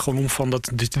 uiteindelijk gaat het er gewoon om van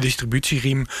dat de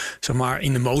distributieriem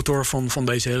in de motor van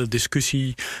deze hele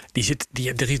discussie, die zit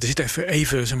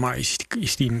even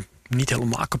is die niet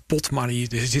helemaal kapot, maar die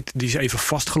is even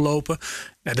vastgelopen.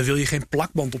 Ja, daar wil je geen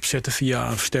plakband op zetten via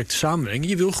een versterkte samenwerking.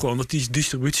 Je wil gewoon dat die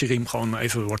distributieriem gewoon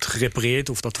even wordt gerepareerd,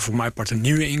 of dat er voor mijn part een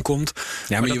nieuwe inkomt.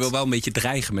 Ja, maar je wil wel een beetje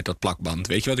dreigen met dat plakband.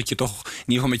 Weet je wel, dat je toch in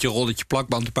ieder geval met je rolletje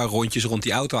plakband een paar rondjes rond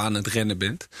die auto aan het rennen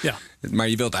bent. Ja. Maar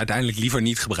je wilt het uiteindelijk liever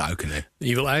niet gebruiken. Hè?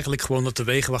 Je wil eigenlijk gewoon dat de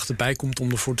wegenwacht erbij komt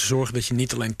om ervoor te zorgen dat je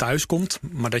niet alleen thuis komt,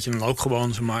 maar dat je dan ook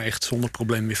gewoon echt zonder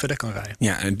probleem weer verder kan rijden.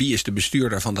 Ja, en wie is de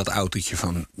bestuurder van dat autootje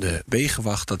van de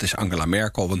wegenwacht? Dat is Angela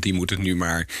Merkel, want die moet het nu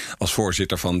maar als voorzitter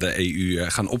van de EU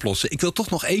gaan oplossen. Ik wil toch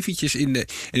nog eventjes in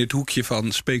het hoekje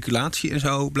van speculatie en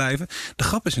zo blijven. De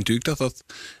grap is natuurlijk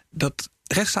dat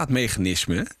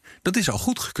rechtsstaatmechanisme, dat is al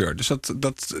goedgekeurd. Dus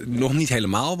dat nog niet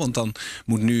helemaal, want dan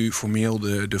moet nu formeel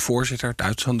de voorzitter,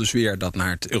 Duitsland, dus weer dat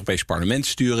naar het Europese parlement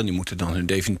sturen. Die moeten dan hun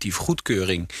definitieve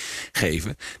goedkeuring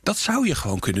geven. Dat zou je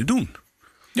gewoon kunnen doen.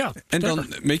 Ja, en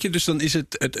dan, weet je, dus dan is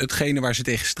hetgene waar ze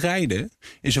tegen strijden,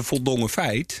 is een voldongen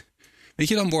feit. Weet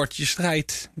je, dan wordt je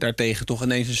strijd daartegen toch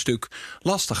ineens een stuk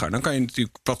lastiger. Dan kan je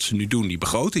natuurlijk, wat ze nu doen, die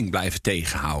begroting blijven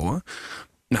tegenhouden.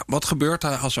 Nou, wat gebeurt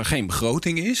er als er geen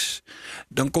begroting is?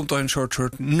 Dan komt er een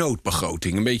soort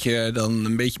noodbegroting.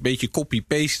 Een beetje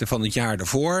copy-pasten van het jaar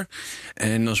daarvoor.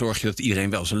 En dan zorg je dat iedereen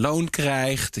wel zijn loon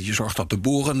krijgt. Je zorgt dat de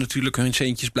boeren natuurlijk hun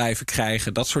centjes blijven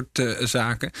krijgen. Dat soort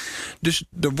zaken. Dus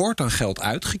er wordt dan geld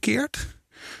uitgekeerd.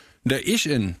 Er is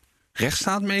een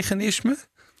rechtsstaatmechanisme.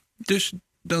 Dus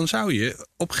dan zou je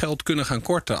op geld kunnen gaan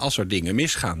korten als er dingen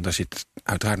misgaan. Daar zit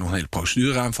uiteraard nog een hele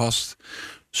procedure aan vast.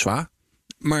 Zwaar.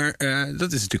 Maar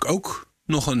dat is natuurlijk ook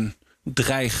nog een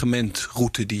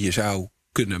dreigementroute die je zou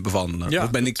kunnen bewandelen. Ja,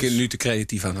 of ben ik nu te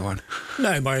creatief aan het worden?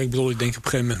 Nee, maar ik denk op een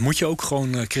gegeven moment moet je ook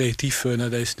gewoon creatief naar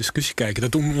deze discussie kijken.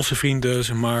 Dat doen onze vrienden,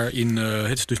 zeg maar,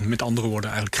 het is dus met andere woorden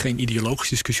eigenlijk geen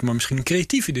ideologische discussie, maar misschien een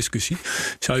creatieve discussie,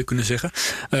 zou je kunnen zeggen.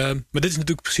 Maar dit is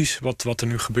natuurlijk precies wat er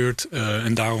nu gebeurt.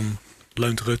 En daarom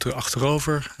leunt Rutte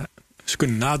achterover. Ze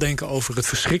kunnen nadenken over het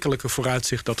verschrikkelijke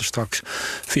vooruitzicht dat er straks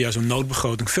via zo'n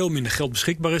noodbegroting veel minder geld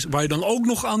beschikbaar is. Waar je dan ook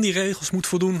nog aan die regels moet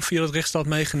voldoen via dat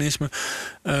rechtsstaatmechanisme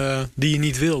die je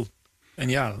niet wil. En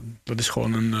ja, dat is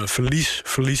gewoon een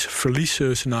verlies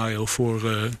scenario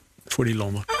voor die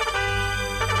landen.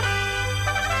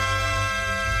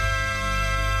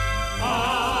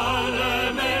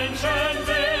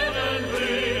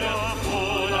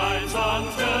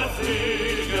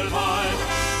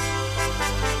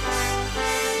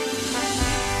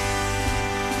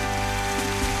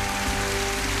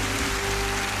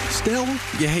 Stel,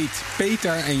 je heet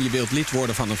Peter en je wilt lid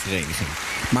worden van een vereniging.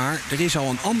 Maar er is al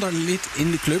een ander lid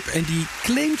in de club en die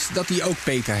claimt dat hij ook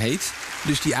Peter heet.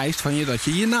 Dus die eist van je dat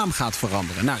je je naam gaat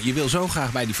veranderen. Nou, je wil zo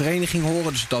graag bij die vereniging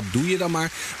horen, dus dat doe je dan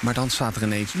maar. Maar dan staat er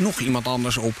ineens nog iemand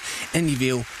anders op en die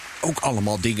wil ook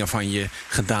allemaal dingen van je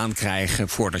gedaan krijgen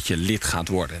voordat je lid gaat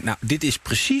worden. Nou, dit is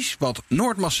precies wat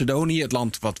Noord-Macedonië, het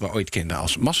land wat we ooit kenden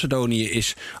als Macedonië,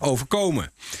 is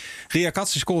overkomen. Ria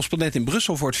Katz is correspondent in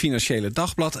Brussel voor het Financiële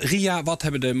Dagblad. Ria, wat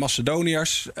hebben de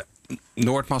Macedoniërs,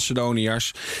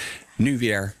 Noord-Macedoniërs, nu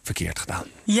weer verkeerd gedaan?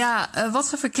 Ja, wat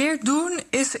ze verkeerd doen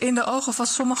is in de ogen van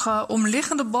sommige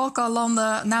omliggende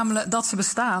Balkanlanden namelijk dat ze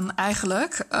bestaan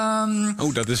eigenlijk.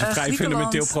 Dat is een vrij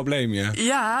fundamenteel probleem, ja.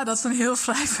 Ja, dat is een heel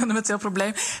vrij fundamenteel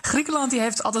probleem. Griekenland die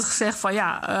heeft altijd gezegd van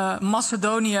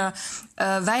Macedonië,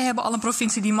 wij hebben al een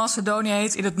provincie die Macedonië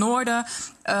heet in het noorden.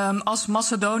 Als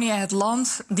Macedonië het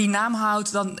land die naam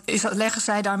houdt, dan leggen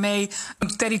zij daarmee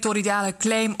een territoriale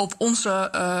claim op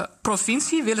onze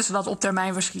provincie. Willen ze dat op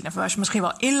termijn misschien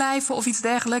wel inlijven of iets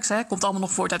dergelijks? Hè? Komt allemaal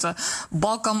nog voort uit de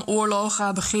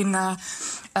Balkanoorlogen begin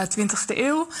 20e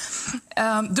eeuw.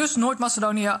 Dus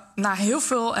Noord-Macedonië, na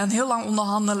heel lang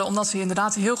onderhandelen, omdat ze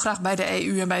inderdaad heel graag bij de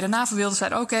EU en bij de NAVO wilden,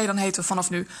 zeiden oké, dan heten we vanaf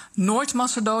nu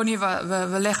Noord-Macedonië.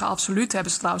 We leggen absoluut,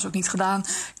 hebben ze trouwens ook niet gedaan,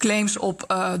 claims op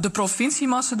de provincie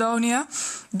Macedonië.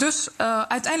 Dus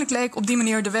uiteindelijk leek op die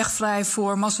manier de weg vrij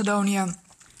voor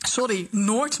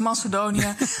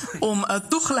Noord-Macedonië om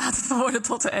toegelaten te worden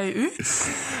tot de EU.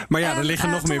 Maar ja, er liggen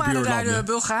nog meer buurlanden. De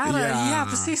Bulgaren, ja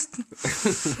precies.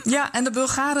 Ja, en de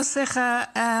Bulgaren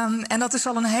zeggen, en dat is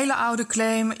al een hele oude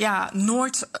claim, ja,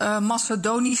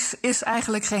 Noord-Macedonisch is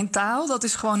eigenlijk geen taal. Dat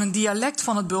is gewoon een dialect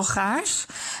van het Bulgaars.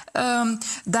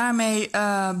 Daarmee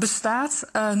bestaat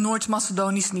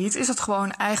Noord-Macedonisch niet. Is het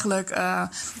gewoon eigenlijk,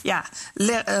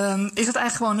 is het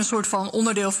eigenlijk gewoon een soort van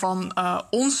onderdeel van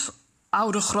ons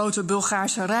oude grote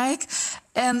Bulgaarse Rijk.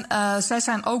 En zij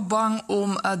zijn ook bang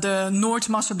om de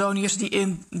Noord-Macedoniërs die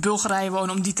in Bulgarije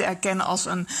wonen, om die te erkennen als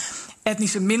een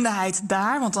etnische minderheid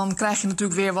daar. Want dan krijg je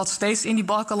natuurlijk weer wat steeds in die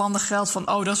Balkanlanden geldt van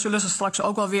dan zullen ze straks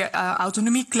ook wel weer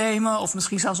autonomie claimen of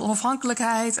misschien zelfs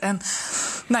onafhankelijkheid. En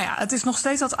nou ja, het is nog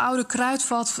steeds dat oude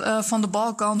kruidvat van de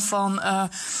Balkan van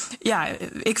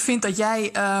ik vind dat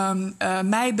jij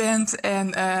mij bent en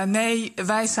nee,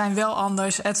 wij zijn wel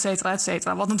anders, et cetera, et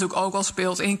cetera. Wat natuurlijk ook al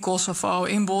speelt in Kosovo,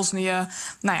 in Bosnië,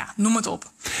 nou ja, noem het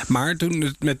op. Maar toen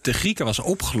het met de Grieken was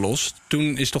opgelost,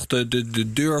 toen is toch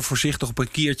de deur voorzichtig op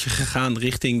een kiertje gegaan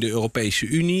richting de Europese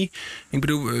Unie. Ik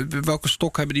bedoel, welke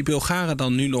stok hebben die Bulgaren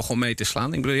dan nu nog om mee te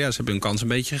slaan? Ik bedoel, ja, ze hebben hun kans een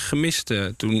beetje gemist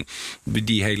toen we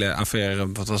die hele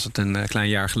affaire, wat was het, een klein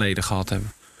jaar geleden gehad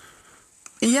hebben.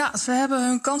 Ja, ze hebben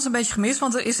hun kans een beetje gemist,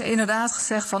 want er is inderdaad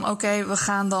gezegd van oké, we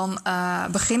gaan dan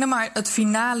beginnen, maar het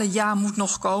finale jaar moet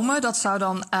nog komen. Dat zou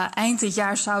dan eind dit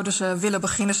jaar zouden ze willen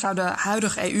beginnen, zou de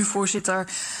huidige EU-voorzitter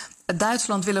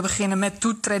Duitsland willen beginnen met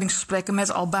toetredingsgesprekken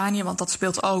met Albanië, want dat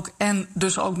speelt ook, en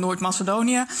dus ook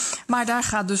Noord-Macedonië. Maar daar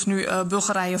gaat dus nu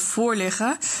Bulgarije voor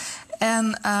liggen.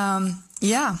 En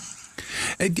ja.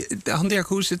 Han-Dirk,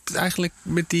 hoe is het eigenlijk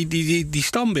met die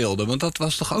standbeelden? Want dat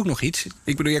was toch ook nog iets?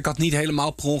 Ik bedoel, ik had niet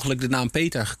helemaal per ongeluk de naam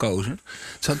Peter gekozen.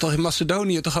 Ze had toch in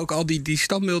Macedonië toch ook al die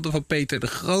standbeelden van Peter de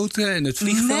Grote en het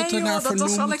vliegveld ernaar vernoemd? Dat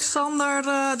was Alexander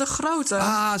de Grote.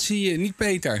 Ah, zie je, niet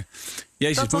Peter.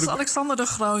 Jezus, dat was Alexander de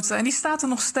Grote en die staat er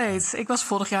nog steeds. Ik was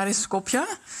vorig jaar in Skopje.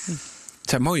 Het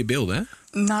zijn mooie beelden, hè?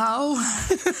 Nou,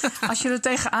 als je er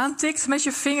tegenaan tikt met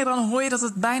je vinger, dan hoor je dat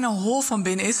het bijna hol van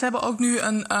binnen is. Ze hebben ook nu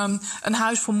een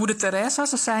huis voor moeder Teresa.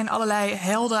 Ze zijn allerlei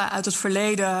helden uit het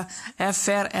verleden,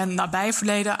 ver en nabij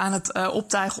verleden, aan het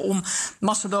optuigen om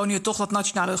Macedonië toch dat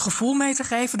nationale gevoel mee te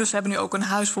geven. Dus ze hebben nu ook een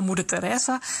huis voor moeder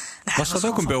Teresa. Was dat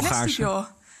ook een Bulgaarse?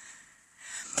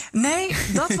 Nee,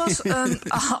 dat was een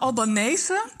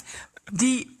Albanese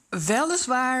die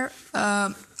weliswaar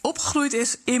opgegroeid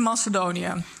is in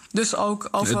Macedonië. Dus ook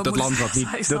over dat land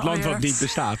wat niet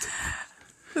bestaat.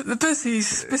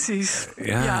 Precies.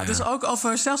 Ja, dus ook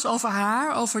zelfs over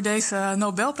haar, over deze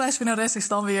Nobelprijswinnares is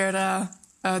dan weer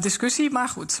discussie, maar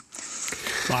goed.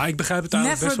 Maar ik begrijp het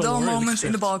eigenlijk Never best wel, dull moment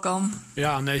in de Balkan.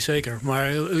 Ja, nee, zeker.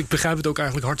 Maar ik begrijp het ook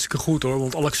eigenlijk hartstikke goed, hoor.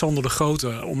 Want Alexander de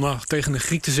Grote, om nou tegen een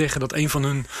Griek te zeggen dat een van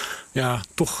hun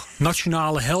toch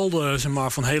nationale helden, zeg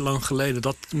maar, van heel lang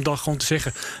geleden, om dan gewoon te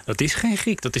zeggen, dat is geen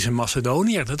Griek, dat is een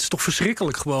Macedoniër. Dat is toch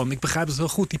verschrikkelijk gewoon. Ik begrijp het wel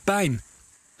goed, die pijn.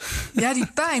 Ja,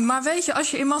 die pijn. Maar weet je,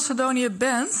 als je in Macedonië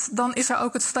bent, dan is er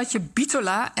ook het stadje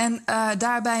Bitola. En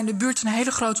daarbij in de buurt is een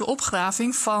hele grote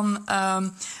opgraving van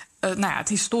het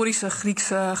historische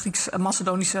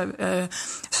Grieks-Macedonische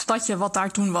stadje wat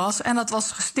daar toen was. En dat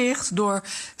was gesticht door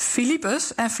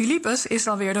Philippus. En Philippus is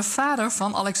dan weer de vader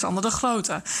van Alexander de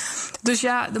Grote. Dus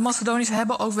ja, de Macedoniërs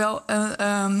hebben ook wel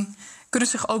kunnen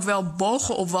zich ook wel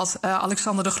bogen op wat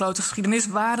Alexander de Grote geschiedenis.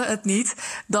 Waren het niet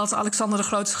dat Alexander de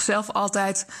Grote zichzelf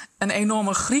altijd een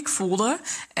enorme Griek voelde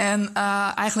en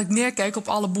eigenlijk neerkeek op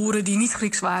alle boeren die niet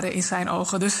Grieks waren in zijn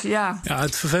ogen. Dus ja. Ja,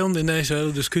 het vervelende in deze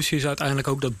hele discussie is uiteindelijk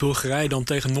ook dat Bulgarije dan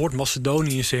tegen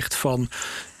Noord-Macedonië zegt van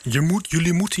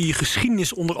jullie moeten je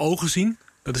geschiedenis onder ogen zien.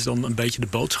 Dat is dan een beetje de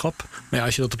boodschap. Maar ja,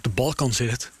 als je dat op de Balkan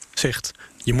zegt,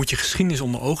 je moet je geschiedenis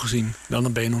onder ogen zien,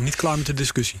 dan ben je nog niet klaar met de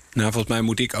discussie. Nou, volgens mij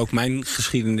moet ik ook mijn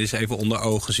geschiedenis even onder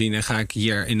ogen zien. En ga ik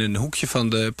hier in een hoekje van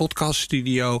de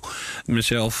podcaststudio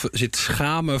mezelf zitten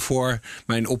schamen voor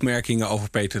mijn opmerkingen over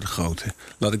Peter de Grote.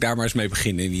 Laat ik daar maar eens mee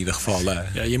beginnen in ieder geval.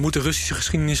 Ja, je moet de Russische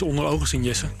geschiedenis onder ogen zien,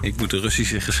 Jesse. Ik moet de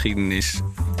Russische geschiedenis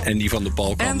en die van de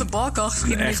Balkan. En de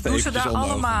Balkangeschiedenis doen ze daar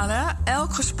allemaal, hè?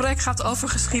 Elk gesprek gaat over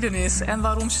geschiedenis. En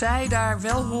waarom zij daar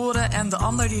wel horen en de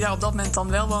ander die daar op dat moment dan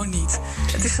wel woont niet.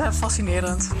 Het is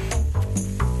fascinerend.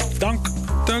 Dank.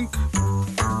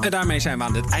 En daarmee zijn we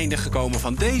aan het einde gekomen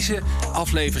van deze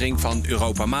aflevering van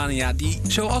Europa Mania, die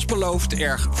zoals beloofd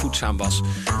erg voedzaam was.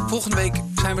 Volgende week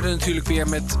zijn we er natuurlijk weer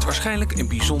met waarschijnlijk een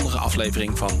bijzondere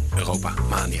aflevering van Europa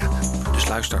Mania. Dus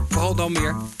luister vooral dan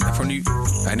weer. En voor nu,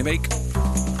 fijne week.